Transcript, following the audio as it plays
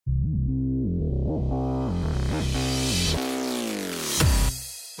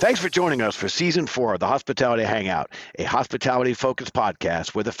Thanks for joining us for Season 4 of the Hospitality Hangout, a hospitality-focused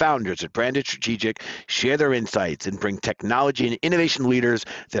podcast where the founders at Branded Strategic share their insights and bring technology and innovation leaders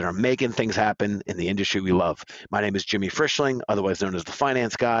that are making things happen in the industry we love. My name is Jimmy Frischling, otherwise known as the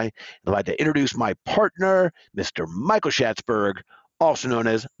Finance Guy. I'd like to introduce my partner, Mr. Michael Schatzberg, also known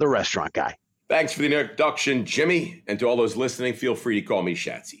as the Restaurant Guy. Thanks for the introduction, Jimmy. And to all those listening, feel free to call me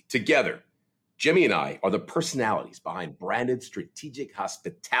Shatsy. Together, Jimmy and I are the personalities behind Branded Strategic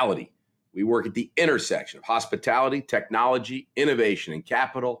Hospitality. We work at the intersection of hospitality, technology, innovation, and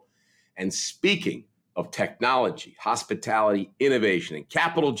capital. And speaking of technology, hospitality, innovation, and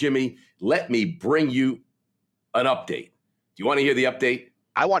capital, Jimmy, let me bring you an update. Do you want to hear the update?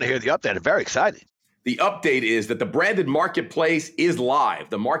 I want to hear the update. I'm very excited. The update is that the branded marketplace is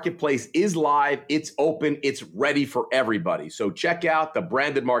live. The marketplace is live. It's open. It's ready for everybody. So check out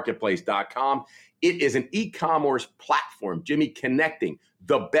thebrandedmarketplace.com. It is an e-commerce platform, Jimmy, connecting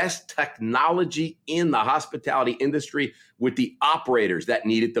the best technology in the hospitality industry with the operators that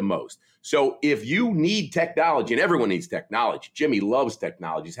need it the most. So if you need technology, and everyone needs technology, Jimmy loves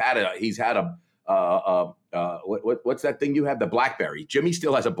technology. He's had a what's that thing you have? The BlackBerry. Jimmy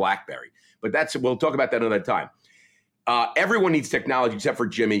still has a BlackBerry. But we'll talk about that another time. Everyone needs technology except for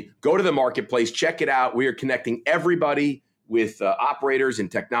Jimmy. Go to the marketplace, check it out. We are connecting everybody with operators and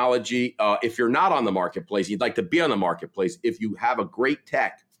technology. If you're not on the marketplace, you'd like to be on the marketplace. If you have a great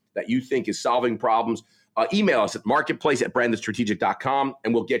tech that you think is solving problems, email us at marketplace@brandedstrategic.com,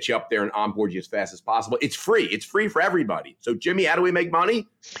 and we'll get you up there and onboard you as fast as possible. It's free. It's free for everybody. So, Jimmy, how do we make money?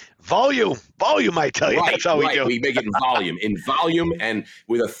 Volume, I tell you. Right, that's how we do. We make it in volume, and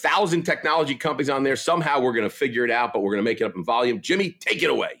with 1,000 technology companies on there, somehow we're going to figure it out, but we're going to make it up in volume. Jimmy, take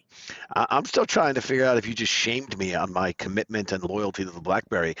it away. I'm still trying to figure out if you just shamed me on my commitment and loyalty to the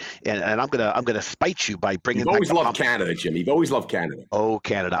BlackBerry, and I'm gonna spite you by bringing. You've always loved Canada, Jimmy. You've always loved Canada. Oh,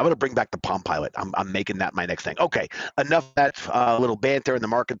 Canada! I'm gonna bring back the Palm Pilot. I'm making that my next thing. Okay, enough of that little banter in the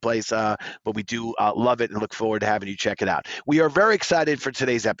marketplace, but we do love it and look forward to having you check it out. We are very excited for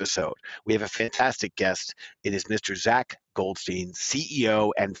today's episode. We have a fantastic guest. It is Mr. Zach Goldstein,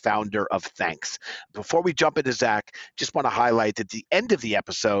 CEO and founder of Thanx. Before we jump into Zach, just want to highlight that at the end of the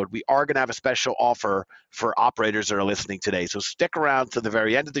episode, we are going to have a special offer for operators that are listening today. So stick around to the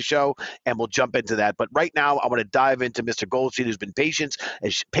very end of the show and we'll jump into that. But right now, I want to dive into Mr. Goldstein, who's been patient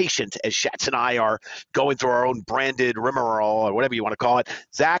as Shatz and I are going through our own branded rigmarole or whatever you want to call it.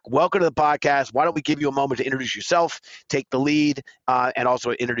 Zach, welcome to the podcast. Why don't we give you a moment to introduce yourself, take the lead, and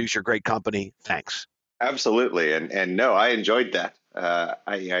also introduce your great company. Thanks. Absolutely. And no, I enjoyed that.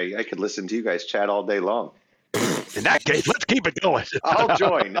 I could listen to you guys chat all day long. In that case, let's keep it going. I'll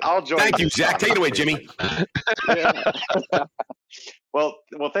join. Thank you, Zach. Take it away, Jimmy. Yeah. Well,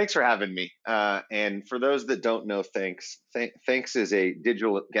 thanks for having me. And for those that don't know Thanx is a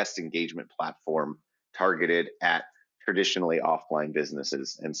digital guest engagement platform targeted at traditionally offline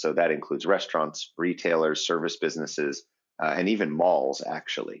businesses. And so that includes restaurants, retailers, service businesses, and even malls,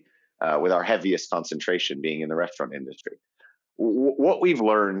 actually. With our heaviest concentration being in the restaurant industry. What we've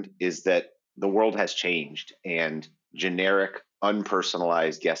learned is that the world has changed and generic,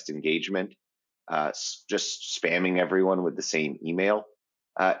 unpersonalized guest engagement, just spamming everyone with the same email,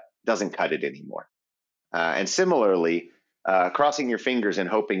 doesn't cut it anymore. And similarly, crossing your fingers and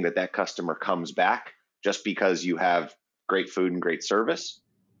hoping that customer comes back just because you have great food and great service.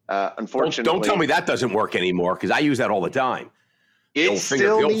 Unfortunately, don't tell me that doesn't work anymore, because I use that all the time. It's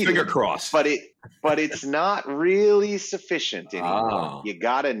still needed, finger cross, but it's not really sufficient anymore. You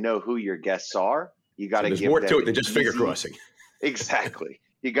got to know who your guests are. You got to give more them to it than just finger crossing. Exactly.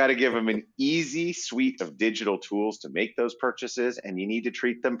 You got to give them an easy suite of digital tools to make those purchases, and you need to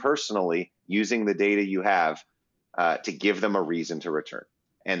treat them personally using the data you have to give them a reason to return.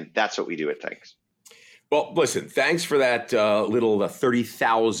 And that's what we do at Thanx. Well, listen, thanks for that little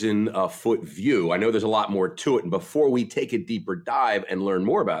 30,000 foot view. I know there's a lot more to it. And before we take a deeper dive and learn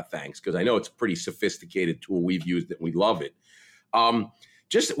more about Thanx, because I know it's a pretty sophisticated tool, we've used it, we love it.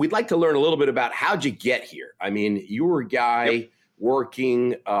 We'd like to learn a little bit about how'd you get here? I mean, you were a guy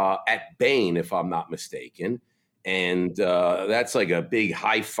working at Bain, if I'm not mistaken. And that's like a big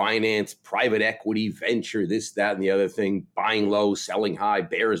high finance, private equity venture, this, that, and the other thing, buying low, selling high,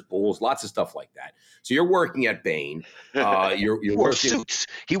 bears, bulls, lots of stuff like that. So you're working at Bain. You're working. Suits.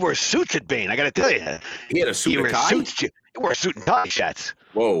 He wore suits at Bain. I got to tell you. He had a suit and a tie. He wore a suit and tie, Shatz.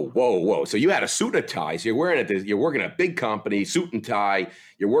 Whoa. So you had a suit and a tie. So you're working at a big company, suit and tie.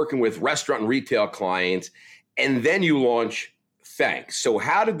 You're working with restaurant and retail clients. And then you launch Thanx. So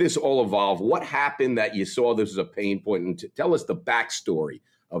how did this all evolve? What happened that you saw this as a pain point? And tell us the backstory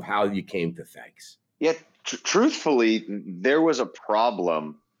of how you came to Thanx. Yeah, truthfully, there was a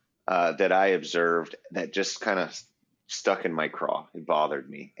problem that I observed that just kind of stuck in my craw. It bothered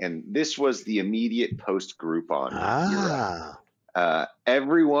me. And this was the immediate post-Groupon era.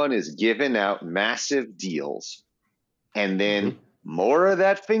 Everyone is giving out massive deals and then more of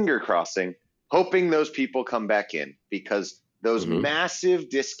that finger crossing, hoping those people come back in, because those massive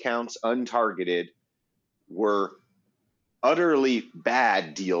discounts untargeted were utterly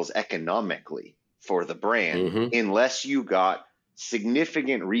bad deals economically for the brand unless you got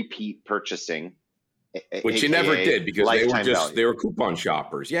significant repeat purchasing, which you never did, because they were coupon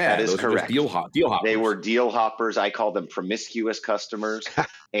shoppers. Yeah, that is correct. Deal hoppers. They were deal hoppers. I call them promiscuous customers,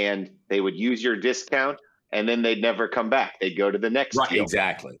 and they would use your discount, and then they'd never come back. They'd go to the next deal.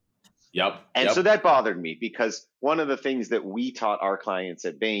 Exactly. Yep. And so that bothered me, because one of the things that we taught our clients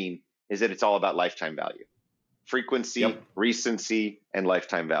at Bain is that it's all about lifetime value, frequency, recency, and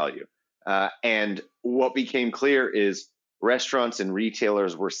lifetime value. And what became clear is restaurants and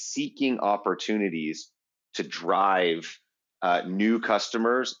retailers were seeking opportunities to drive new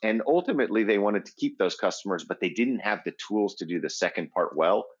customers, and ultimately they wanted to keep those customers, but they didn't have the tools to do the second part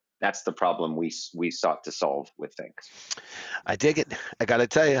well. That's the problem we sought to solve with Thanx. I dig it. I got to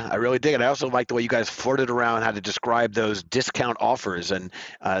tell you, I really dig it. I also like the way you guys flirted around how to describe those discount offers. And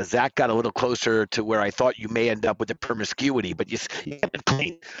Zach got a little closer to where I thought you may end up with the promiscuity, but you kept it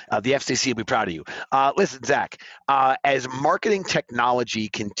clean. The FCC will be proud of you. Listen, Zach, as marketing technology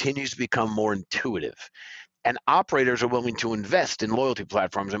continues to become more intuitive, and operators are willing to invest in loyalty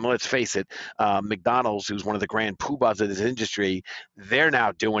platforms. And let's face it, McDonald's, who's one of the grand poobahs of this industry, they're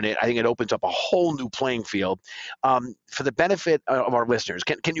now doing it. I think it opens up a whole new playing field. For the benefit of our listeners,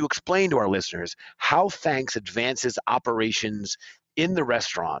 can you explain to our listeners how Thanx advances operations in the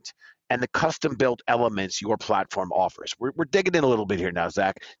restaurant and the custom-built elements your platform offers? We're digging in a little bit here now,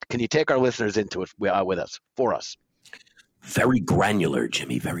 Zach. Can you take our listeners into it with us, for us? Very granular,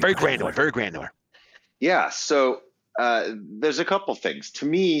 Jimmy. Very granular. Yeah, so there's a couple things. To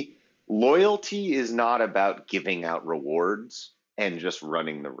me, loyalty is not about giving out rewards and just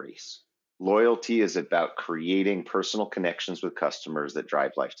running the race. Loyalty is about creating personal connections with customers that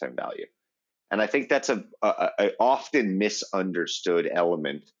drive lifetime value. And I think that's a often misunderstood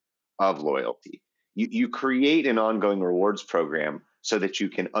element of loyalty. You create an ongoing rewards program so that you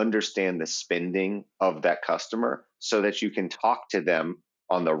can understand the spending of that customer, so that you can talk to them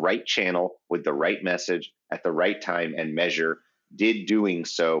on the right channel with the right message at the right time and measure, did doing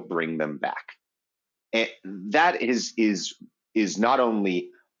so bring them back? And that is not only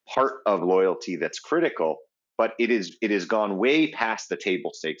part of loyalty that's critical, but it has gone way past the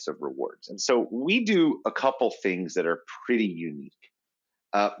table stakes of rewards. And so we do a couple things that are pretty unique.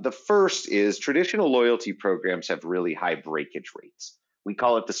 The first is traditional loyalty programs have really high breakage rates. We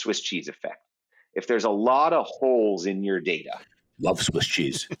call it the Swiss cheese effect. If there's a lot of holes in your data, love Swiss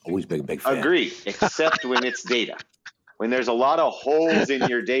cheese. Always big fan. Agree, except when it's data. When there's a lot of holes in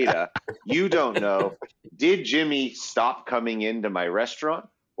your data, you don't know, did Jimmy stop coming into my restaurant,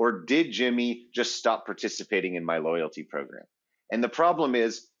 or did Jimmy just stop participating in my loyalty program? And the problem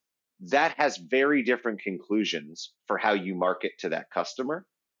is that has very different conclusions for how you market to that customer.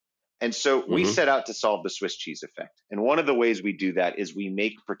 And so we set out to solve the Swiss cheese effect. And one of the ways we do that is we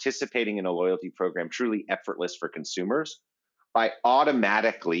make participating in a loyalty program truly effortless for consumers by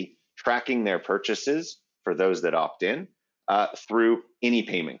automatically tracking their purchases for those that opt in through any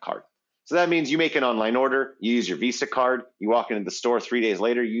payment card. So that means you make an online order, you use your Visa card, you walk into the store 3 days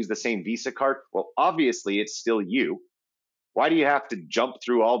later, you use the same Visa card. Well, obviously it's still you. Why do you have to jump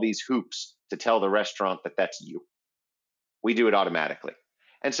through all these hoops to tell the restaurant that that's you? We do it automatically.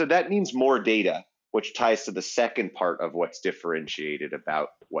 And so that means more data, which ties to the second part of what's differentiated about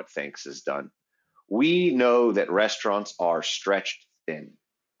what Thanx has done. We know that restaurants are stretched thin.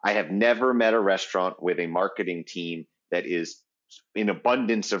 I have never met a restaurant with a marketing team that is in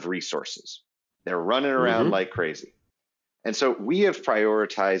abundance of resources. They're running around like crazy. And so we have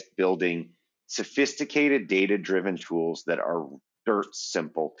prioritized building sophisticated data-driven tools that are dirt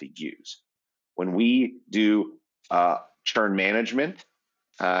simple to use. When we do churn management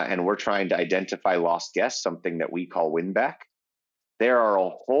and we're trying to identify lost guests, something that we call win back, there are a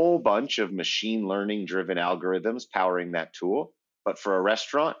whole bunch of machine learning driven algorithms powering that tool. But for a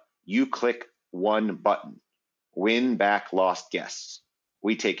restaurant, you click one button, win back lost guests.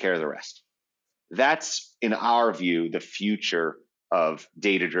 We take care of the rest. That's, in our view, the future of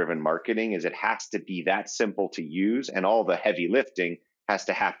data-driven marketing. Is it has to be that simple to use, and all the heavy lifting has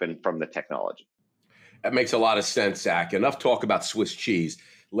to happen from the technology. That makes a lot of sense, Zach. Enough talk about Swiss cheese.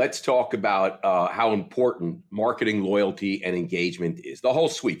 Let's talk about how important marketing, loyalty, and engagement is. The whole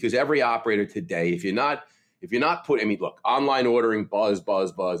suite, because every operator today, if you're not if you're not putting, I mean, look, online ordering, buzz,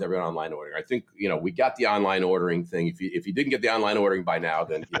 everyone online ordering. I think, we got the online ordering thing. If you didn't get the online ordering by now,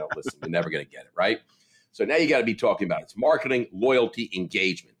 then, listen, you're never going to get it, right? So now you got to be talking about it's marketing, loyalty,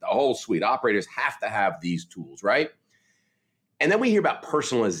 engagement, the whole suite. Operators have to have these tools, right? And then we hear about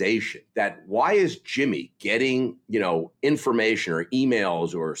personalization, that why is Jimmy getting, information or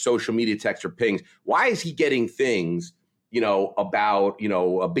emails or social media texts or pings? Why is he getting things, about,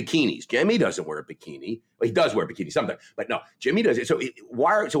 bikinis? Jimmy doesn't wear a bikini. Well, he does wear a bikini sometimes, but no, Jimmy doesn't. So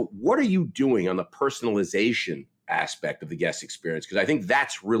what are you doing on the personalization aspect of the guest experience? Because I think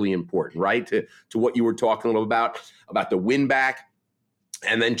that's really important, right? To what you were talking a little about the win back.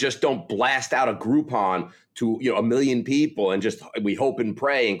 And then just don't blast out a Groupon to 1 million people and just we hope and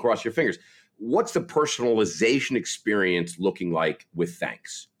pray and cross your fingers. What's the personalization experience looking like with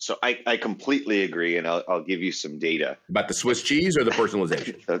Thanx? So I completely agree, and I'll give you some data About the Swiss cheese or the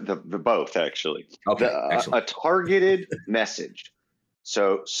personalization? the both, actually. Okay, A excellent. targeted message.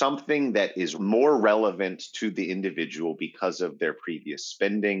 So something that is more relevant to the individual because of their previous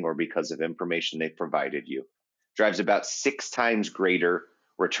spending or because of information they provided you drives about 6 times greater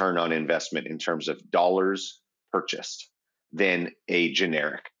return on investment in terms of dollars purchased than a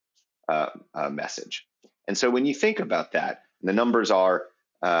generic message. And so when you think about that, the numbers are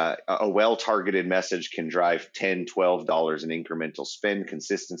a well-targeted message can drive $10, $12 in incremental spend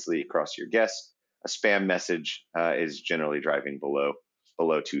consistently across your guests. A spam message is generally driving below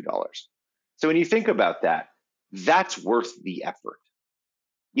 $2. So when you think about that, that's worth the effort.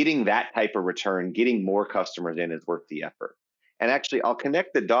 Getting that type of return, getting more customers in is worth the effort. And actually, I'll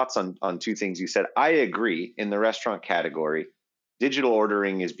connect the dots on 2 things you said. I agree, in the restaurant category, digital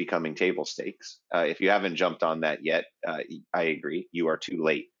ordering is becoming table stakes. If you haven't jumped on that yet, I agree, you are too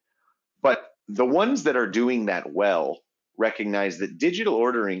late. But the ones that are doing that well recognize that digital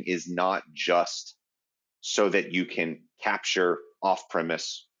ordering is not just so that you can capture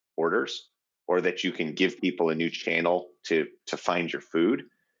off-premise orders or that you can give people a new channel to find your food.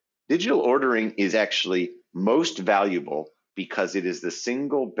 Digital ordering is actually most valuable because it is the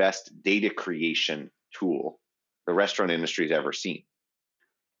single best data creation tool the restaurant industry has ever seen.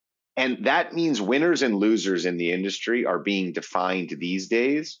 And that means winners and losers in the industry are being defined these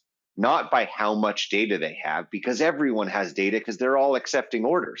days, not by how much data they have, because everyone has data because they're all accepting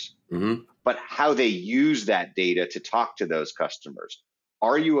orders, but how they use that data to talk to those customers.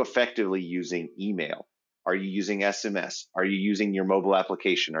 Are you effectively using email? Are you using SMS? Are you using your mobile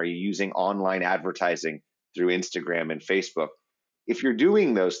application? Are you using online advertising through Instagram and Facebook? If you're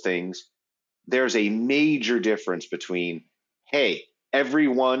doing those things, there's a major difference between, hey,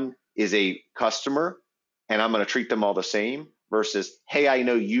 everyone is a customer and I'm going to treat them all the same, versus, hey, I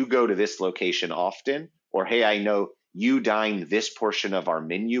know you go to this location often, or hey, I know you dine this portion of our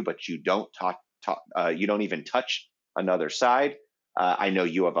menu, but you don't you don't even touch another side. I know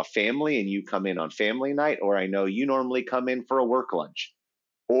you have a family and you come in on family night, or I know you normally come in for a work lunch,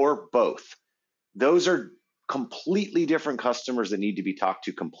 or both. Those are completely different customers that need to be talked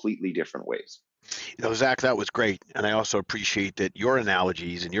to completely different ways. Zach, that was great. And I also appreciate that your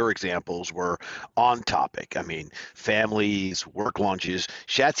analogies and your examples were on topic. I mean, families, work lunches.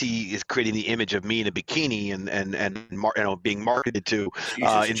 Shatsy is creating the image of me in a bikini and being marketed to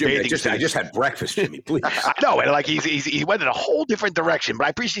in Jimmy, bathing suits. I just had breakfast, Jimmy, please. I know, and like he went in a whole different direction. But I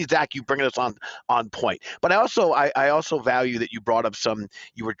appreciate, Zach, you bringing us on point. But I also value that you brought up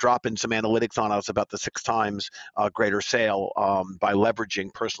you were dropping some analytics on us about the 6 times greater sale by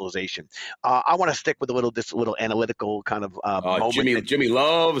leveraging personalization. I want to stick with this little analytical kind of moment. Jimmy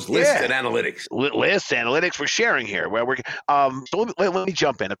loves lists and analytics. Lists, analytics we're sharing here. Where we're so let me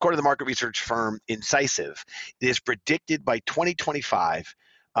jump in. According to the market research firm Incisive, it is predicted by 2025.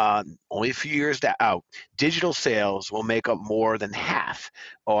 Only a few years out, digital sales will make up more than half,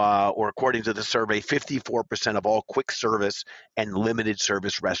 or according to the survey, 54% of all quick service and limited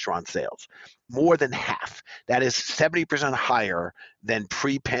service restaurant sales. More than half. That is 70% higher than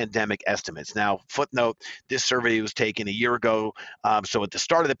pre-pandemic estimates. Now, footnote, this survey was taken a year ago, so at the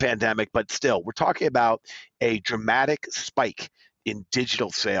start of the pandemic, but still, we're talking about a dramatic spike in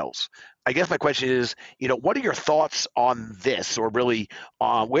digital sales. I guess my question is, what are your thoughts on this, or really,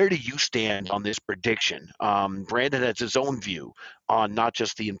 where do you stand on this prediction? Brandon has his own view on not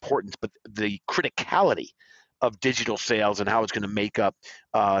just the importance, but the criticality of digital sales and how it's going to make up,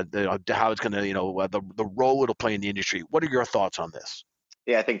 how it's going to, the role it'll play in the industry. What are your thoughts on this?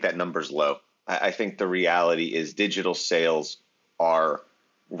 Yeah, I think that number's low. I think the reality is digital sales are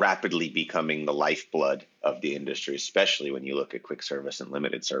rapidly becoming the lifeblood of the industry, especially when you look at quick service and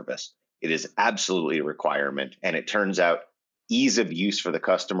limited service. It is absolutely a requirement. And it turns out ease of use for the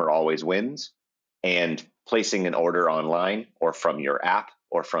customer always wins. And placing an order online or from your app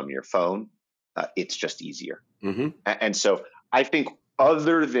or from your phone, it's just easier. Mm-hmm. And so I think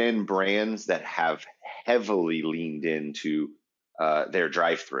other than brands that have heavily leaned into their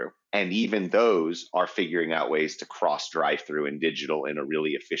drive-through, and even those are figuring out ways to cross drive-through and digital in a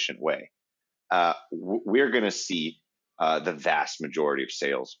really efficient way, we're going to see the vast majority of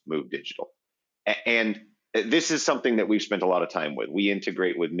sales move digital. And this is something that we've spent a lot of time with. We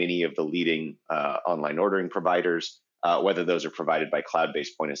integrate with many of the leading online ordering providers, whether those are provided by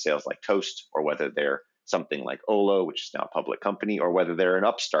cloud-based point of sales like Toast, or whether they're something like Olo, which is now a public company, or whether they're an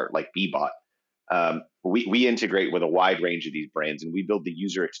upstart like Bbot. We integrate with a wide range of these brands, and we build the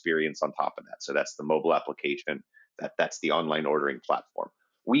user experience on top of that. So that's the mobile application, that's the online ordering platform.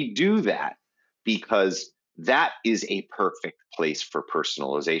 We do that because that is a perfect place for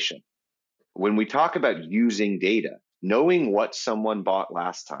personalization. When we talk about using data, knowing what someone bought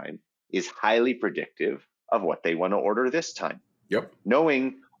last time is highly predictive of what they want to order this time. Yep.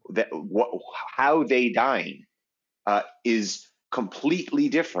 Knowing that how they dine is completely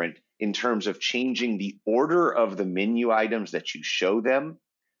different in terms of changing the order of the menu items that you show them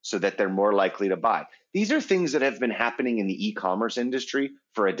so that they're more likely to buy. These are things that have been happening in the e-commerce industry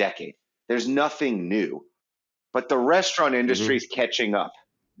for a decade. There's nothing new, but the restaurant industry is catching up.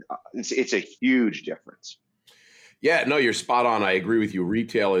 It's a huge difference. Yeah, no, you're spot on. I agree with you.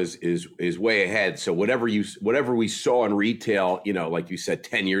 Retail is way ahead. So whatever we saw in retail, like you said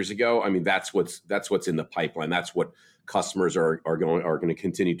 10 years ago, I mean, that's what's in the pipeline. That's what customers are going to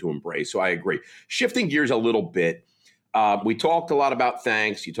continue to embrace. So I agree. Shifting gears a little bit, we talked a lot about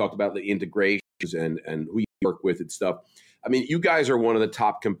Thanx. You talked about the integrations and who you work with and stuff. I mean, you guys are one of the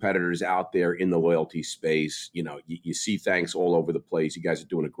top competitors out there in the loyalty space. You see Thanx all over the place. You guys are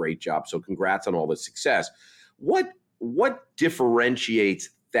doing a great job. So congrats on all the success. What differentiates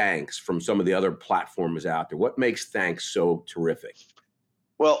Thanx from some of the other platforms out there? What makes Thanx so terrific?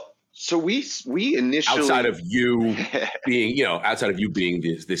 Well, so we initially, outside of you being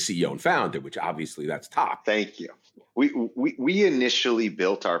the CEO and founder, which obviously that's top. Thank you. We initially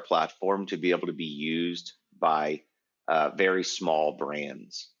built our platform to be able to be used by very small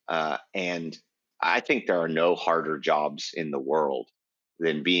brands, and I think there are no harder jobs in the world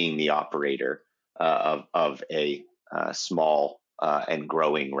than being the operator of a small and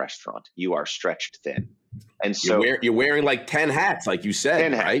growing restaurant. You are stretched thin. And so you're wearing like 10 hats, like you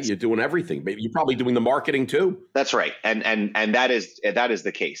said, right? You're doing everything. You're probably doing the marketing too. That's right. And that is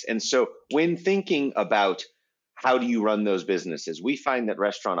the case. And so when thinking about how do you run those businesses, we find that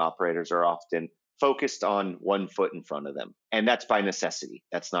restaurant operators are often focused on one foot in front of them. And that's by necessity.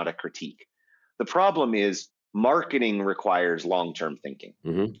 That's not a critique. The problem is marketing requires long-term thinking.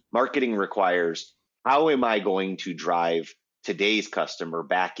 Mm-hmm. Marketing requires, how am I going to drive today's customer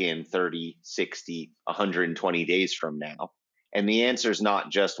back in 30, 60, 120 days from now? And the answer is not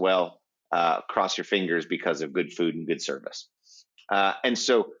just, cross your fingers because of good food and good service. And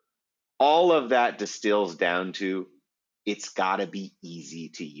so all of that distills down to, it's got to be easy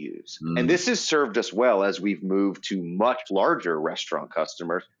to use. And this has served us well as we've moved to much larger restaurant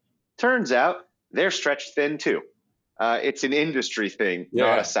customers. Turns out they're stretched thin too. It's an industry thing,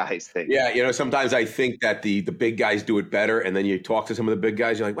 not a size thing. Yeah, sometimes I think that the big guys do it better, and then you talk to some of the big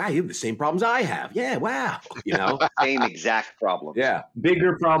guys, you're like, wow, you have the same problems I have. Yeah, wow. Same exact problem. Yeah.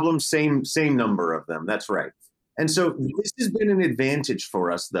 Bigger problems, same number of them. That's right. And so this has been an advantage for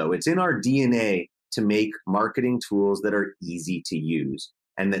us, though. It's in our DNA to make marketing tools that are easy to use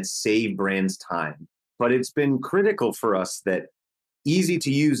and that save brands time. But it's been critical for us that easy to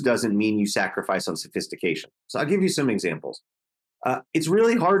use doesn't mean you sacrifice on sophistication. So I'll give you some examples. It's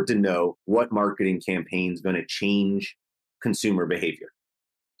really hard to know what marketing campaign is going to change consumer behavior.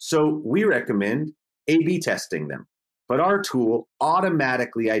 So we recommend A/B testing them. But our tool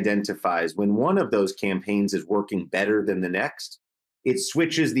automatically identifies when one of those campaigns is working better than the next. It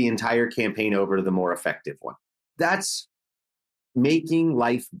switches the entire campaign over to the more effective one. That's making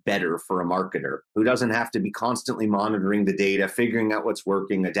life better for a marketer who doesn't have to be constantly monitoring the data, figuring out what's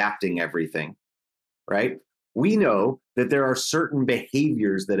working, adapting everything, right? We know that there are certain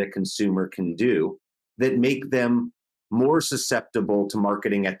behaviors that a consumer can do that make them more susceptible to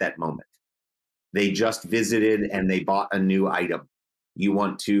marketing at that moment. They just visited and they bought a new item. You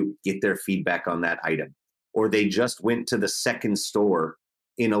want to get their feedback on that item. Or they just went to the second store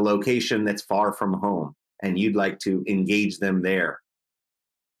in a location that's far from home, and you'd like to engage them there.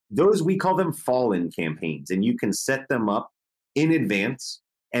 Those, we call them fall-in campaigns, and you can set them up in advance.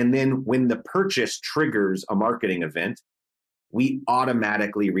 And then when the purchase triggers a marketing event, we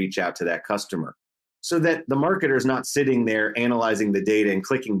automatically reach out to that customer. so that the marketer is not sitting there analyzing the data and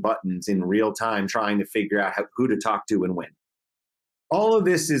clicking buttons in real time, trying to figure out who to talk to and when. All of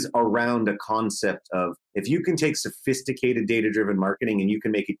this is around a concept of, if you can take sophisticated data-driven marketing and you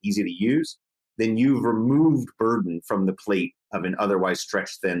can make it easy to use, then you've removed burden from the plate of an otherwise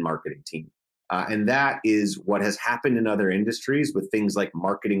stretched thin marketing team. And that is what has happened in other industries with things like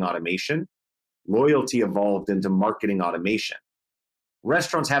marketing automation. Loyalty evolved into marketing automation.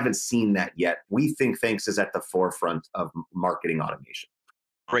 Restaurants haven't seen that yet. We think Thanx is at the forefront of marketing automation.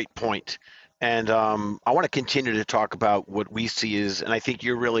 Great point. And I want to continue to talk about what we see is, and I think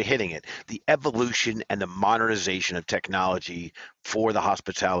you're really hitting it, the evolution and the modernization of technology for the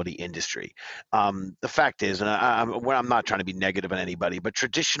hospitality industry. The fact is, and I'm not trying to be negative on anybody, but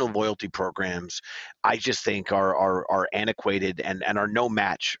traditional loyalty programs, I just think are antiquated and are no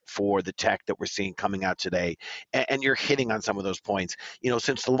match for the tech that we're seeing coming out today. And you're hitting on some of those points.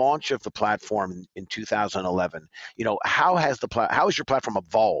 Since the launch of the platform in 2011, how has your platform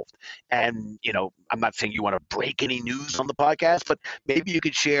evolved? And I'm not saying you want to break any news on the podcast, but maybe you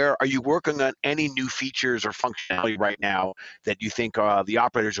could share, are you working on any new features or functionality right now that you think the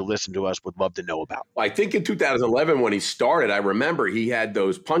operators who listen to us would love to know about? I think in 2011 when he started, I remember he had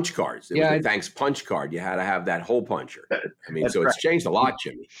those punch cards. It was the Thanx punch card. You had to have that hole puncher. It's changed a lot,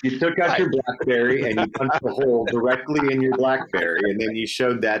 Jimmy. You took out your BlackBerry and you punched a hole directly in your BlackBerry, and then you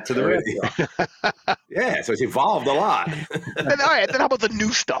showed that to the restaurant. Yeah, so it's evolved a lot. All right, then how about the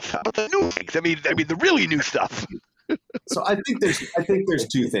new stuff? How about the new things? I mean, the really new stuff. So I think there's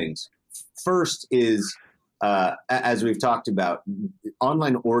two things. First is, as we've talked about,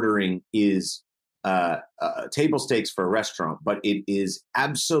 online ordering is table stakes for a restaurant, but it is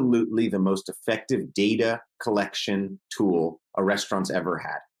absolutely the most effective data collection tool a restaurant's ever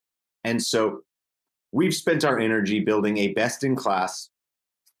had. And so we've spent our energy building a best-in-class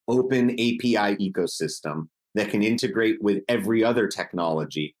open API ecosystem that can integrate with every other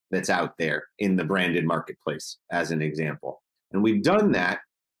technology that's out there in the branded marketplace, as an example. And we've done that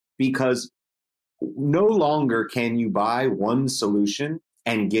because no longer can you buy one solution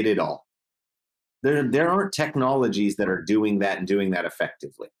and get it all. There aren't technologies that are doing that and doing that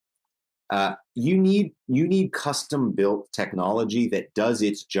effectively. You need custom-built technology that does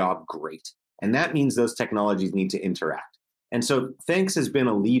its job great. And that means those technologies need to interact. And so Thanx has been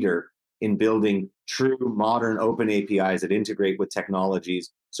a leader in building true modern open APIs that integrate with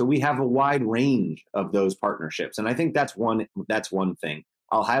technologies. So we have a wide range of those partnerships. And I think that's one thing.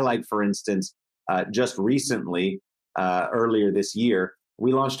 I'll highlight, for instance, just recently, earlier this year,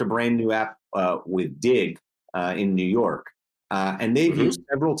 we launched a brand new app with Dig in New York. And they've used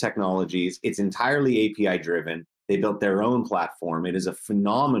several technologies. It's entirely API driven. They built their own platform. It is a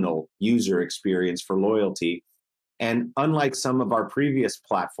phenomenal user experience for loyalty. And unlike some of our previous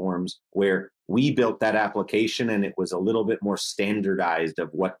platforms where we built that application and it was a little bit more standardized of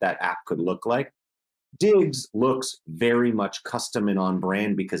what that app could look like, Dig's looks very much custom and on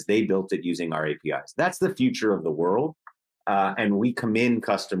brand because they built it using our APIs. That's the future of the world. And we commend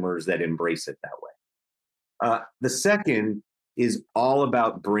customers that embrace it that way. The second is all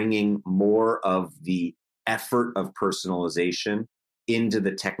about bringing more of the effort of personalization into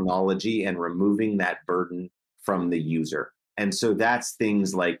the technology and removing that burden from the user. And so that's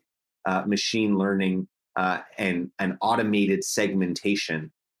things like machine learning and automated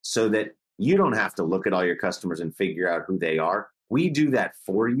segmentation so that you don't have to look at all your customers and figure out who they are. We do that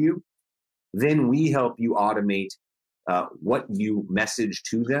for you. Then we help you automate what you message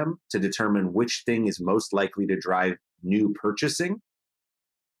to them to determine which thing is most likely to drive new purchasing.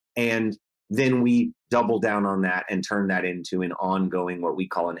 And then we double down on that and turn that into an ongoing, what we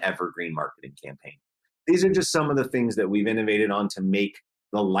call an evergreen marketing campaign. These are just some of the things that we've innovated on to make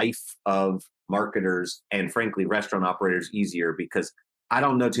the life of marketers and, frankly, restaurant operators easier, because I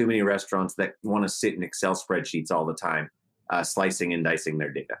don't know too many restaurants that want to sit in Excel spreadsheets all the time, slicing and dicing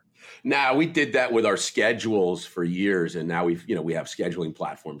their data. Now, we did that with our schedules for years, and now we have scheduling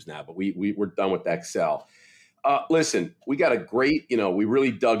platforms now, but we're done with Excel. Listen, we got a great, we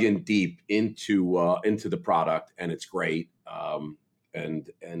really dug in deep into the product, and it's great. And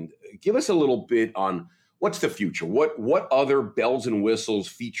give us a little bit on what's the future. What other bells and whistles,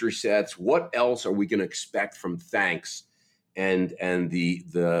 feature sets? What else are we going to expect from Thanx and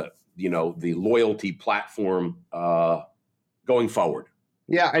the loyalty platform going forward?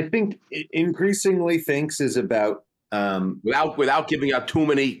 Yeah, I think increasingly Thanx is about without giving out too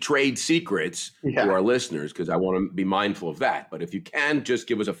many trade secrets to our listeners, because I want to be mindful of that. But if you can, just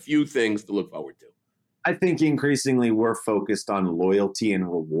give us a few things to look forward to. I think increasingly we're focused on loyalty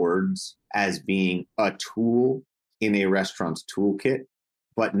and rewards as being a tool in a restaurant's toolkit,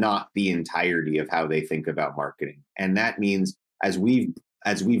 but not the entirety of how they think about marketing. And that means as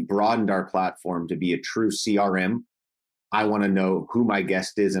we've broadened our platform to be a true CRM, I want to know who my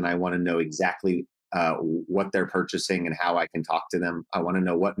guest is, and I want to know exactly what they're purchasing and how I can talk to them. I want to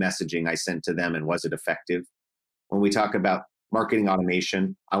know what messaging I sent to them and was it effective. When we talk about marketing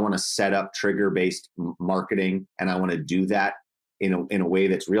automation, I want to set up trigger-based marketing, and I want to do that in a way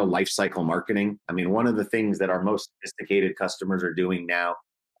that's real life cycle marketing. I mean, one of the things that our most sophisticated customers are doing now,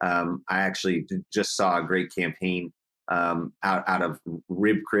 I actually just saw a great campaign out of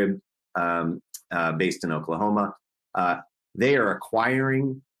Rib Crib, based in Oklahoma. They are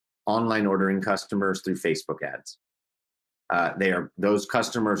acquiring online ordering customers through Facebook ads. Those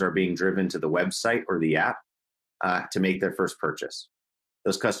customers are being driven to the website or the app to make their first purchase.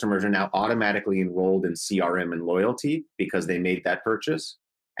 Those customers are now automatically enrolled in CRM and loyalty because they made that purchase.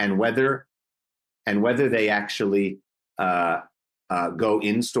 And whether they actually go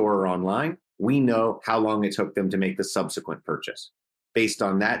in store or online, we know how long it took them to make the subsequent purchase. Based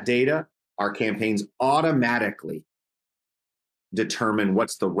on that data, our campaigns automatically determine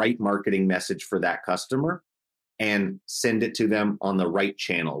what's the right marketing message for that customer and send it to them on the right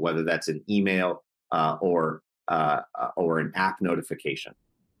channel, whether that's an email or an app notification.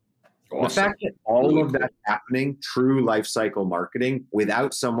 Awesome. The fact that all of that's happening, true life cycle marketing,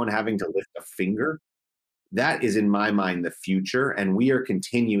 without someone having to lift a finger, that is in my mind the future. And we are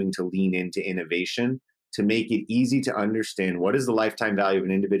continuing to lean into innovation to make it easy to understand what is the lifetime value of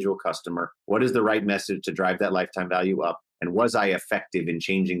an individual customer, what is the right message to drive that lifetime value up, and was I effective in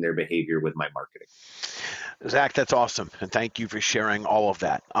changing their behavior with my marketing? Zach, that's awesome. And thank you for sharing all of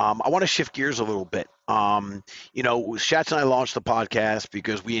that. I want to shift gears a little bit. Schatz and I launched the podcast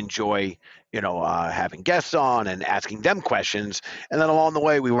because we enjoy, having guests on and asking them questions. And then along the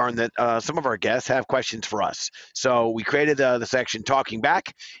way, we learned that some of our guests have questions for us. So we created the section Talking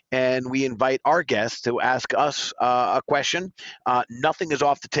Back, and we invite our guests to ask us a question. Nothing is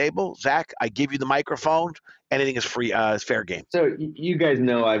off the table. Zach, I give you the microphone. Anything is free, is fair game. So you guys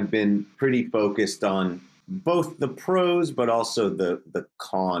know I've been pretty focused on both the pros, but also the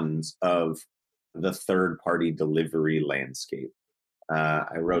cons of the third-party delivery landscape.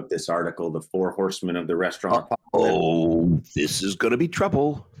 I wrote this article, The Four Horsemen of the Restaurant Apocalypse. Oh, this is going to be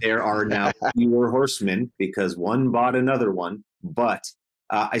trouble. There are now fewer horsemen because one bought another one, but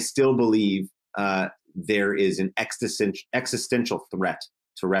I still believe there is an existential threat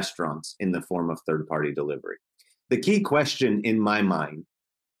to restaurants in the form of third-party delivery. The key question in my mind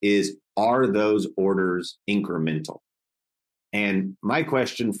is, are those orders incremental? And my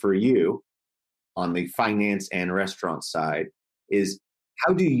question for you on the finance and restaurant side is,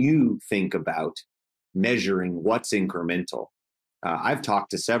 how do you think about measuring what's incremental? I've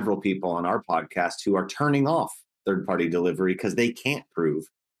talked to several people on our podcast who are turning off third-party delivery because they can't prove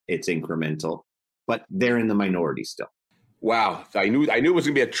it's incremental, but they're in the minority still. Wow, I knew it was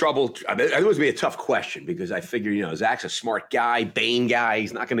going to be I knew it was going to be a tough question because I figured, Zach's a smart guy, Bain guy.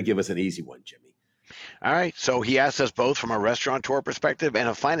 He's not going to give us an easy one, Jimmy. All right, so he asked us both from a restaurateur perspective and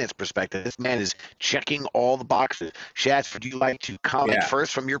a finance perspective. This man is checking all the boxes. Schatz, would you like to comment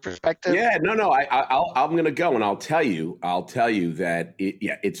first from your perspective? Yeah, no, I'm going to go, and I'll tell you that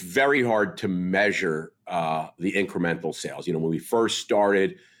it's very hard to measure the incremental sales. When we first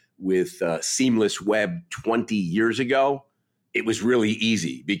started with Seamless Web 20 years ago, it was really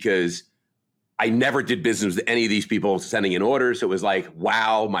easy because I never did business with any of these people sending in orders. So it was like,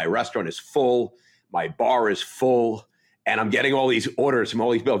 wow, my restaurant is full. My bar is full, and I'm getting all these orders from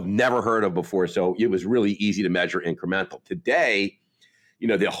all these people I've never heard of before. So it was really easy to measure incremental. Today,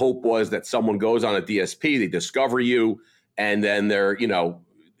 the hope was that someone goes on a DSP, they discover you, and then they're,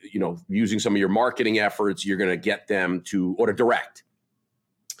 using some of your marketing efforts, you're going to get them to order direct.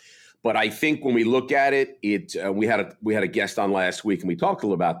 But I think when we look at it, we had a guest on last week, and we talked a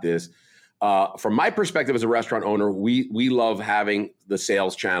little about this. From my perspective as a restaurant owner, we love having the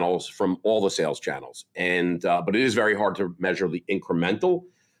sales channels from all the sales channels, but it is very hard to measure the incremental.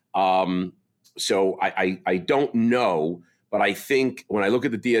 So I don't know, but I think when I look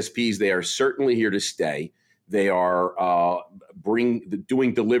at the DSPs, they are certainly here to stay. They are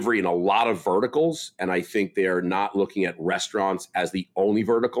doing delivery in a lot of verticals, and I think they are not looking at restaurants as the only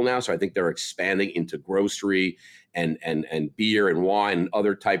vertical now. So I think they're expanding into grocery and beer and wine and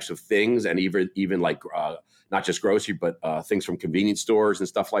other types of things, and even like not just grocery, but things from convenience stores and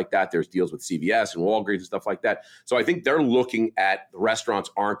stuff like that. There's deals with CVS and Walgreens and stuff like that. So I think they're looking at the restaurants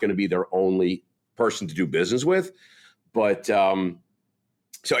aren't going to be their only person to do business with, but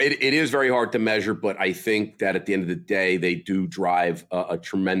So it is very hard to measure, but I think that at the end of the day, they do drive a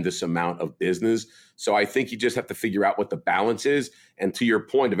tremendous amount of business. So I think you just have to figure out what the balance is. And to your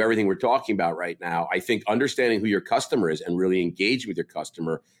point of everything we're talking about right now, I think understanding who your customer is and really engaging with your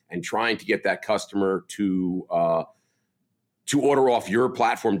customer and trying to get that customer to order off your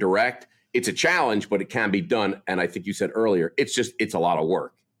platform direct, it's a challenge, but it can be done. And I think you said earlier, it's a lot of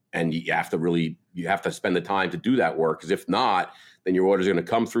work. And you have to spend the time to do that work, because if not, then your orders are going to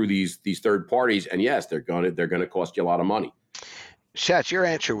come through these third parties, and yes, they're going to cost you a lot of money. Shatz, your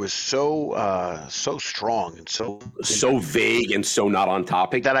answer was so strong and so vague and so not on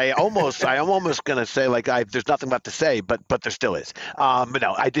topic that I'm almost going to say there's nothing left to say, but there still is. But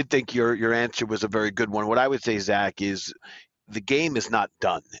no, I did think your answer was a very good one. What I would say, Zach, is the game is not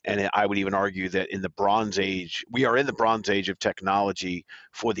done. And I would even argue that in the Bronze Age, we are in the Bronze Age of technology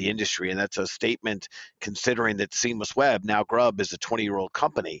for the industry. And that's a statement considering that Seamless Web, now Grub, is a 20-year-old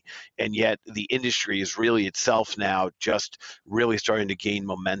company. And yet the industry is really itself now just really starting to gain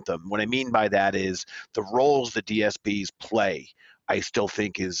momentum. What I mean by that is the roles the DSPs play, I still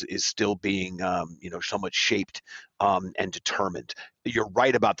think is still being somewhat shaped and determined. You're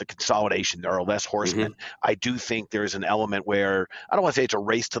right about the consolidation. There are less horsemen. Mm-hmm. I do think there's an element where I don't want to say it's a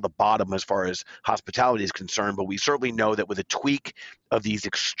race to the bottom as far as hospitality is concerned, but we certainly know that with a tweak of these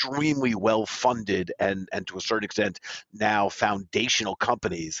extremely well-funded and to a certain extent now foundational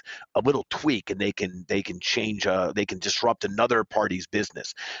companies, a little tweak and they can change, they can disrupt another party's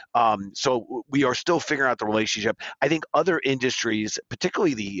business. So we are still figuring out the relationship. I think other industries,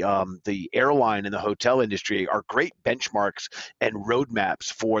 particularly the airline and the hotel industry, are great benchmarks and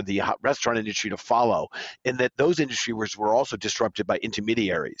roadmaps for the restaurant industry to follow, in that those industries were also disrupted by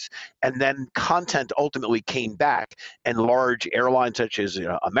intermediaries. And then content ultimately came back, and large airlines such as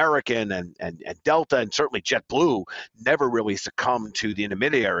American and Delta and certainly JetBlue never really succumbed to the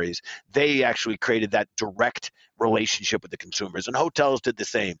intermediaries. They actually created that direct relationship with the consumers, and hotels did the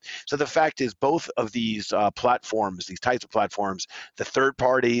same. So the fact is, both of these platforms, these types of platforms, the third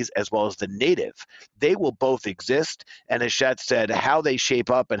parties as well as the native, they will both exist. And as Shat said, how they shape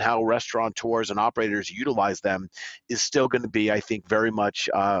up and how restaurateurs and operators utilize them is still going to be, I think, very much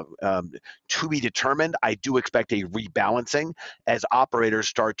to be determined. I do expect a rebalancing as operators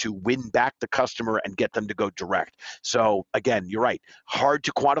start to win back the customer and get them to go direct. So again, you're right, hard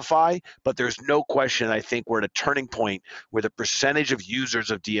to quantify, but there's no question, I think we're at a turning point where the percentage of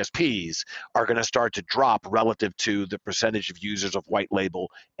users of DSPs are going to start to drop relative to the percentage of users of white label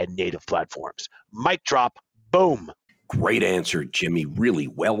and native platforms. Mic drop, boom. Great answer, Jimmy. Really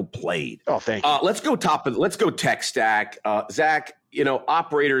well played. Oh, thank you. Let's go tech stack. Zach,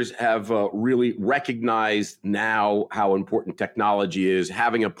 operators have really recognized now how important technology is.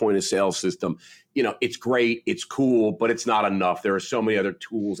 Having a point of sale system, it's great, it's cool, but it's not enough. There are so many other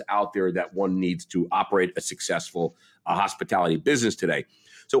tools out there that one needs to operate a successful hospitality business today.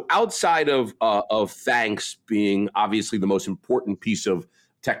 So outside of Thanx being obviously the most important piece of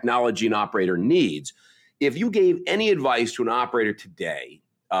technology an operator needs, if you gave any advice to an operator today,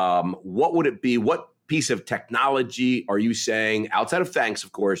 what would it be? What piece of technology are you saying, outside of Thanx,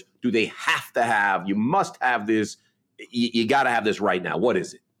 of course, do they have to have? You must have this. You got to have this right now. What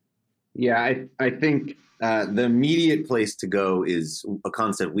is it? Yeah, I think the immediate place to go is a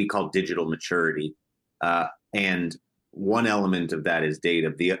concept we call digital maturity. And one element of that is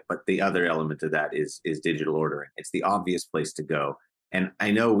data, but the other element of that is digital ordering. It's the obvious place to go. And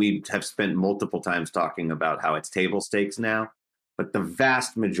I know we have spent multiple times talking about how it's table stakes now, but the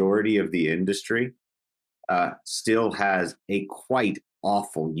vast majority of the industry still has a quite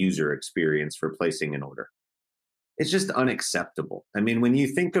awful user experience for placing an order. It's just unacceptable. I mean, when you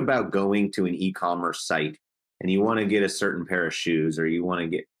think about going to an e-commerce site and you want to get a certain pair of shoes, or you want to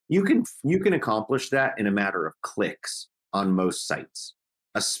get, you can accomplish that in a matter of clicks on most sites,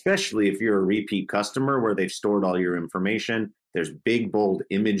 especially if you're a repeat customer where they've stored all your information. There's big, bold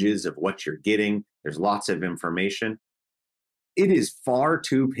images of what you're getting. There's lots of information. It is far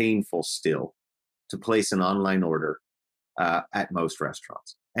too painful still to place an online order at most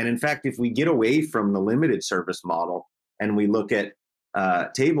restaurants. And in fact, if we get away from the limited service model and we look at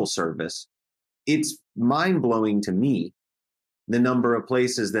table service, it's mind-blowing to me the number of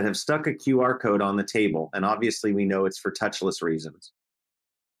places that have stuck a QR code on the table. And obviously we know it's for touchless reasons.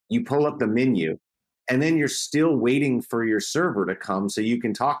 You pull up the menu, and then you're still waiting for your server to come so you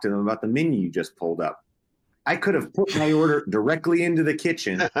can talk to them about the menu you just pulled up. I could have put my order directly into the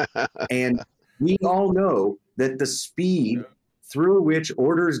kitchen, and we all know that the speed through which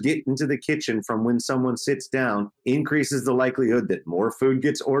orders get into the kitchen from when someone sits down increases the likelihood that more food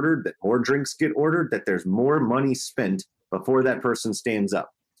gets ordered, that more drinks get ordered, that there's more money spent before that person stands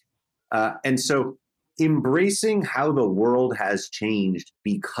up. And so embracing how the world has changed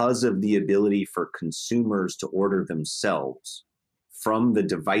because of the ability for consumers to order themselves from the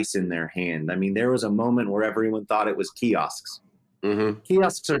device in their hand. I mean, there was a moment where everyone thought it was kiosks. Mm-hmm.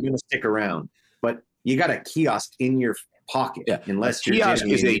 Kiosks are going to stick around, but you got a kiosk in your pocket. Yeah, unless a you're kiosk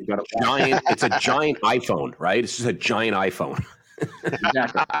Jimmy is and a you've got giant. It's a giant iPhone, right? This is a giant iPhone.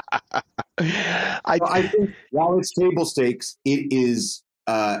 Exactly. I, Well, I think while it's table stakes, it is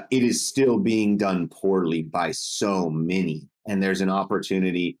still being done poorly by so many, and there's an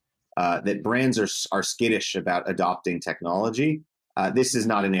opportunity that brands are skittish about adopting technology. This is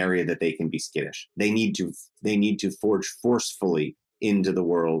not an area that they can be skittish. They need to forge forcefully into the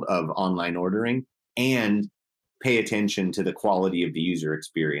world of online ordering and pay attention to the quality of the user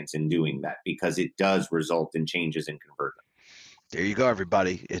experience in doing that, because it does result in changes in conversion. There you go,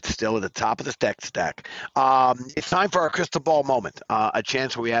 everybody. It's still at the top of the tech stack. It's time for our crystal ball moment, a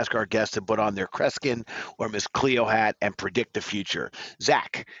chance where we ask our guests to put on their Kreskin or Miss Cleo hat and predict the future.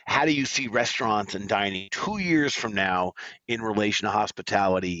 Zach, how do you see restaurants and dining 2 years from now in relation to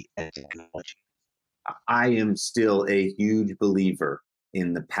hospitality and technology? I am still a huge believer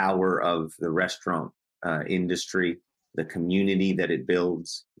in the power of the restaurant industry, the community that it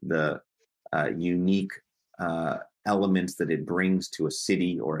builds, the unique elements that it brings to a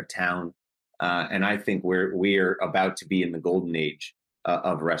city or a town. And I think we're about to be in the golden age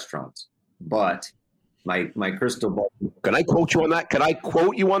of restaurants. But my crystal ball. Can I quote you on that? Can I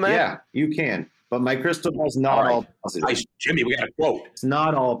quote you on that? Yeah, you can. But my crystal ball is not all positive. Nice. Jimmy, we got a quote. It's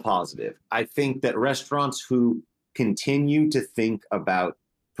not all positive. I think that restaurants who continue to think about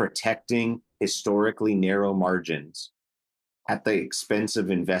protecting historically narrow margins at the expense of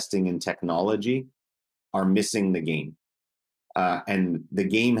investing in technology are missing the game. And the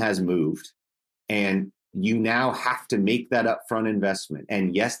game has moved, and you now have to make that upfront investment.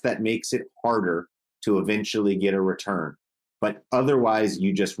 And yes, that makes it harder to eventually get a return, but otherwise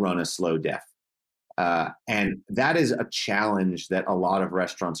you just run a slow death. And that is a challenge that a lot of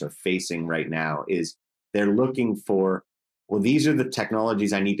restaurants are facing right now. Is they're looking for, well, these are the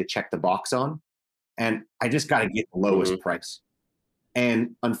technologies I need to check the box on, and I just got to get the lowest price.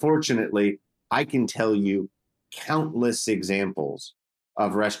 And unfortunately, I can tell you countless examples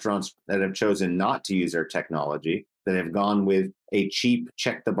of restaurants that have chosen not to use our technology, that have gone with a cheap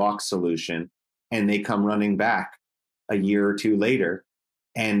check the box solution, and they come running back a year or two later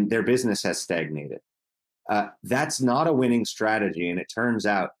and their business has stagnated. That's not a winning strategy. And it turns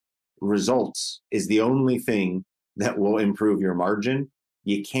out results is the only thing that will improve your margin.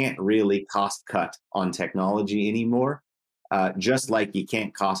 You can't really cost cut on technology anymore. Just like you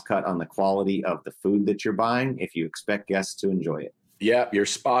can't cost cut on the quality of the food that you're buying if you expect guests to enjoy it. Yeah, you're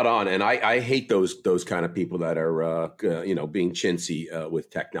spot on. And I hate those kind of people that are being chintzy with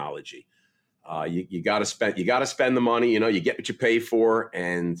technology. You got to spend the money. You get what you pay for.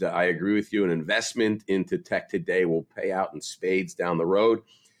 And I agree with you. An investment into tech today will pay out in spades down the road.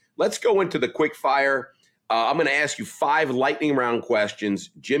 Let's go into the quick fire. I'm going to ask you 5 lightning round questions.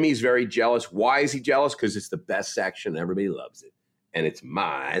 Jimmy's very jealous. Why is he jealous? Because it's the best section. Everybody loves it. And it's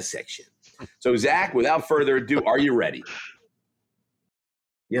my section. So, Zach, without further ado, are you ready?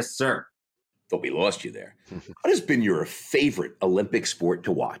 Yes, sir. Thought we lost you there. What has been your favorite Olympic sport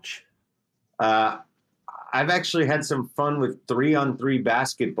to watch? I've actually had some fun with 3-on-3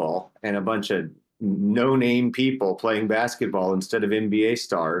 basketball and a bunch of no-name people playing basketball instead of NBA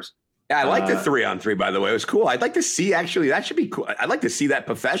stars. Yeah, I like the 3-on-3, by the way. It was cool. I'd like to see, actually, that should be cool. I'd like to see that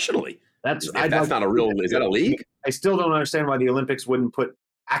professionally. Is that a league? I still don't understand why the Olympics wouldn't put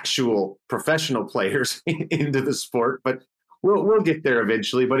actual professional players into the sport, but we'll get there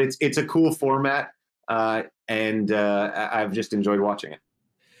eventually. But it's a cool format, and I've just enjoyed watching it.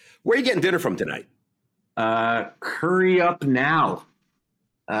 Where are you getting dinner from tonight? Curry Up Now,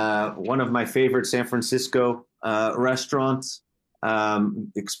 one of my favorite San Francisco restaurants.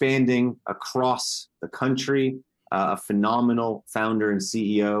 Expanding across the country, a phenomenal founder and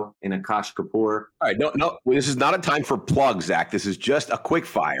CEO in Akash Kapoor. All right, no, this is not a time for plugs, Zach. This is just a quick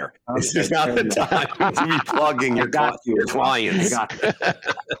fire. Okay, this is not the time to be plugging your clients.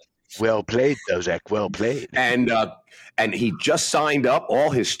 Well played, though, Zach. Well played. And he just signed up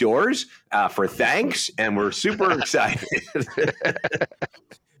all his stores for Thanx, and we're super excited.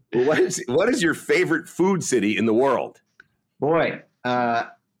 What is your favorite food city in the world? Boy,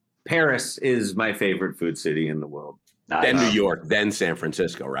 Paris is my favorite food city in the world. Then New York, then San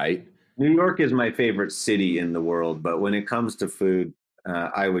Francisco, right? New York is my favorite city in the world, but when it comes to food,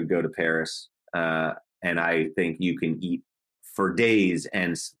 I would go to Paris. And I think you can eat for days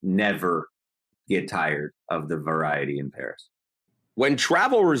and never get tired of the variety in Paris. When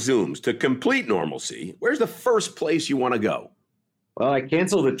travel resumes to complete normalcy, where's the first place you want to go? Well, I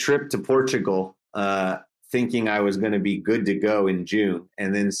canceled a trip to Portugal, thinking I was going to be good to go in June,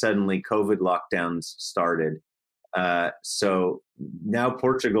 and then suddenly COVID lockdowns started. So now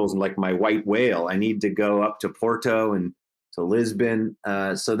Portugal's like my white whale. I need to go up to Porto and to Lisbon.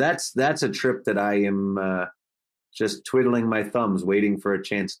 So that's a trip that I am just twiddling my thumbs, waiting for a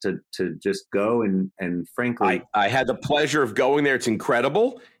chance to just go. And frankly, I had the pleasure of going there. It's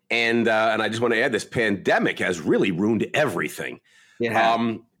incredible. And I just want to add, this pandemic has really ruined everything.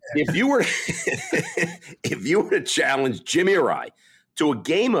 Yeah. If you were to challenge Jimmy or I to a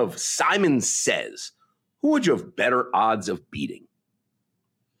game of Simon Says, who would you have better odds of beating?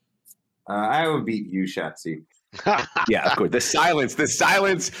 I would beat you, Shatsy. Yeah, of course. The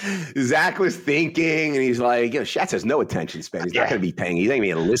silence. Zach was thinking, and he's like, Shatz has no attention span. He's not going to be paying. He's not even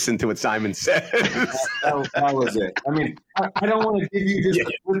going to listen to what Simon says. That was it. I mean, I don't want to give you just a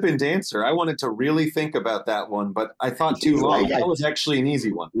flippant answer. I wanted to really think about that one, but I thought too long. That was actually an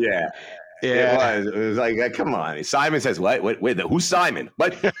easy one. Yeah. It was like, come on. Simon says, what? Wait, who's Simon?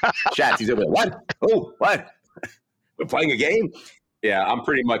 What? Shatz, he's over there. What? Oh, what? We're playing a game? Yeah, I'm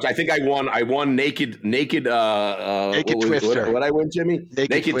pretty much. I think I won naked Twister. What I win, Jimmy?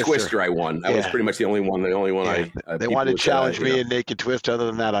 Naked Twister. I won. That was pretty much the only one. The only one they wanted to challenge me in Naked Twister. Other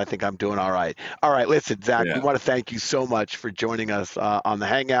than that, I think I'm doing all right. All right, listen, Zach, we want to thank you so much for joining us on the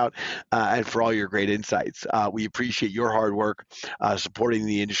Hangout and for all your great insights. We appreciate your hard work supporting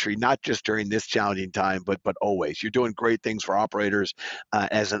the industry, not just during this challenging time, but always. You're doing great things for operators.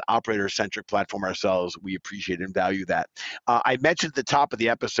 As an operator-centric platform ourselves, we appreciate and value that. I mentioned at the top of the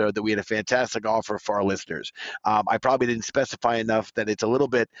episode that we had a fantastic offer for our listeners. I probably didn't specify enough that it's a little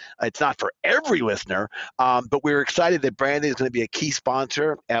bit, it's not for every listener, but we're excited that Brandon is going to be a key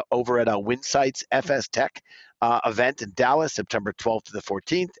sponsor over at Winsight's FS Tech event in Dallas, September 12th to the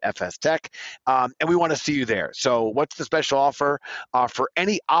 14th, FS Tech, and we want to see you there. So what's the special offer? For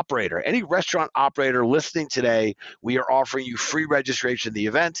any operator, any restaurant operator listening today, we are offering you free registration to the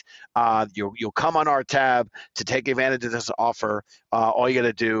event. You'll come on our tab to take advantage of this offer. All you got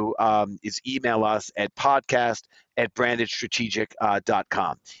to do is email us at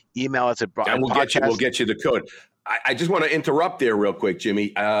podcast@brandedstrategic.com. Email us at and we'll get you the code. I just want to interrupt there real quick,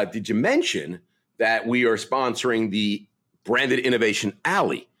 Jimmy. Did you mention that we are sponsoring the Branded Innovation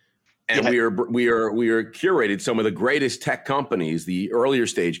Alley, and we are curated some of the greatest tech companies, the earlier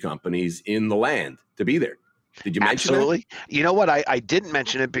stage companies in the land, to be there? Did you mention Absolutely. That? You know what? I didn't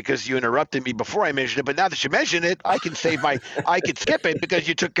mention it because you interrupted me before I mentioned it, but now that you mentioned it, I can skip it because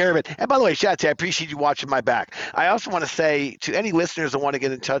you took care of it. And by the way, Shatsy, I appreciate you watching my back. I also want to say to any listeners that want to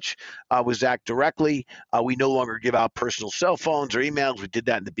get in touch with Zach directly, we no longer give out personal cell phones or emails. We did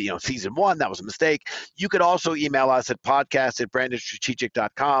that in the season 1. That was a mistake. You could also email us at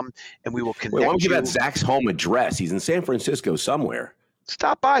podcast@brandedstrategic.com, and we will connect you. Why don't you give out Zach's home address? He's in San Francisco somewhere.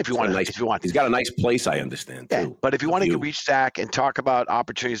 Stop by if you want. He's got a nice place, I understand, too. Yeah, but if you want to reach Zach and talk about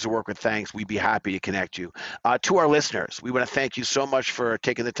opportunities to work with Thanx, we'd be happy to connect you. To our listeners, we want to thank you so much for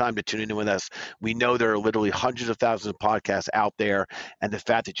taking the time to tune in with us. We know there are literally hundreds of thousands of podcasts out there, and the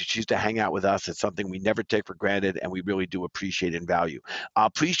fact that you choose to hang out with us is something we never take for granted, and we really do appreciate and value.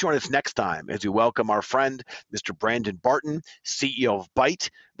 Please join us next time as we welcome our friend, Mr. Brandon Barton, CEO of Byte.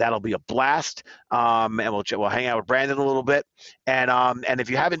 That'll be a blast, and we'll hang out with Brandon a little bit. And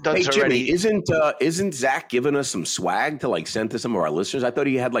if you haven't done so already, Jimmy, isn't Zach giving us some swag to send to some of our listeners? I thought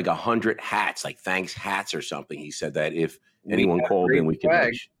he had 100 hats, like Thanx hats or something. He said that if anyone called in, we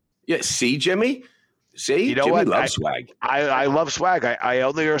could. Yeah, see, Jimmy. See, you know Jimmy what? loves swag. I love swag. I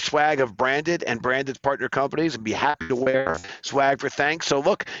only wear swag of Branded and Branded's partner companies, and be happy to wear swag for Thanx. So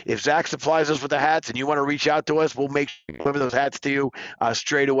look, if Zach supplies us with the hats and you want to reach out to us, we'll make sure we deliver those hats to you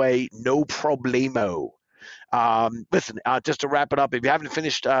straight away. No problemo. Listen, just to wrap it up, if you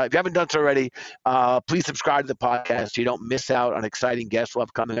haven't done so already, please subscribe to the podcast so you don't miss out on exciting guests we'll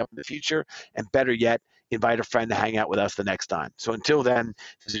have coming up in the future. And better yet, invite a friend to hang out with us the next time. So until then,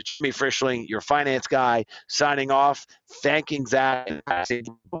 this is Jimmy Frischling, your finance guy, signing off, thanking Zach.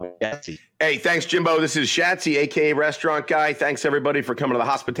 Hey, thanks, Jimbo. This is Shatsy, a.k.a. Restaurant Guy. Thanks, everybody, for coming to the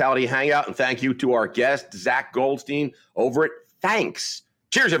Hospitality Hangout. And thank you to our guest, Zach Goldstein, over at Thanx.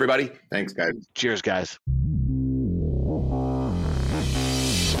 Cheers, everybody. Thanks, guys. Cheers, guys.